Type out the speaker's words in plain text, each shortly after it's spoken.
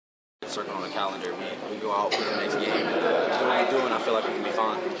circle on the calendar. We go out for the next game and do what we do, and I feel like we can be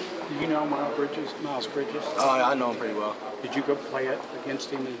fine. Do you know Miles Bridges? I know him pretty well. Did you go play it against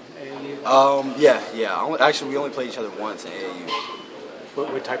him in AAU? Yeah. Actually, we only played each other once in AAU.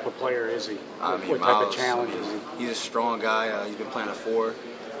 What type of player is he? What Miles, type of challenge is he? He's a strong guy. He's been playing a 4.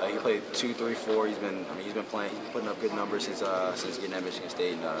 He played 2, 3, 4. He's been playing. He's putting up good numbers since getting at Michigan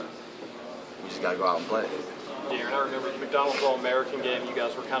State. And we just got to go out and play. Darren, I remember the McDonald's All-American game. You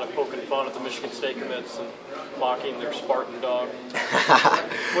guys were kind of poking fun at the Michigan State commits and mocking their Spartan dog.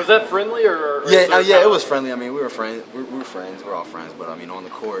 Was that friendly or yeah, it was friendly. I mean, we were friends. We're friends. We're all friends. But I mean, on the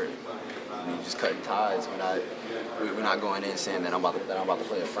court, just cutting ties. We're not going in saying that I'm about to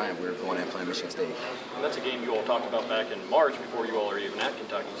play a friend. We're going in playing Michigan State. And that's a game you all talked about back in March before you all are even at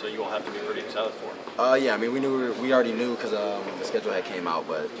Kentucky. So you all have to be pretty excited for it. Yeah, I mean, we already knew because the schedule had came out.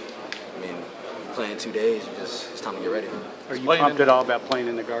 But I mean, playing 2 days, it's time to get ready. Are you pumped at all about playing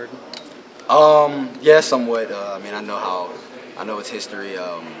in the Garden? Yeah, somewhat. I mean, I know its history.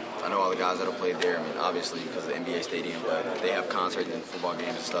 I know all the guys that have played there. I mean, obviously because of the NBA stadium, but they have concerts and football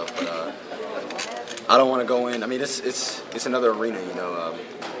games and stuff. But I don't want to go in. I mean, it's another arena, you know.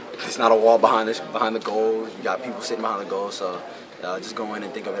 It's not a wall behind the goal. You got people sitting behind the goal, so just go in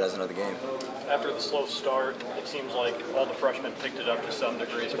and think of it as another game. After the slow start, it seems like all the freshmen picked it up to some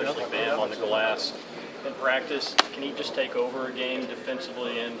degree, especially Bam on the glass. In practice, can he just take over a game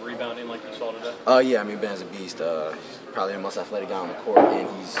defensively and rebounding like you saw today? Yeah, I mean, Bam's a beast. He's probably the most athletic guy on the court, and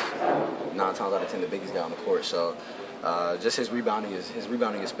he's 9 times out of 10 the biggest guy on the court. So just his rebounding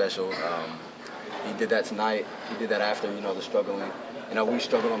is special. He did that tonight. He did that after, the struggling. We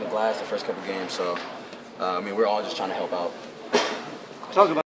struggled on the glass the first couple games, so I mean, we're all just trying to help out. Talk about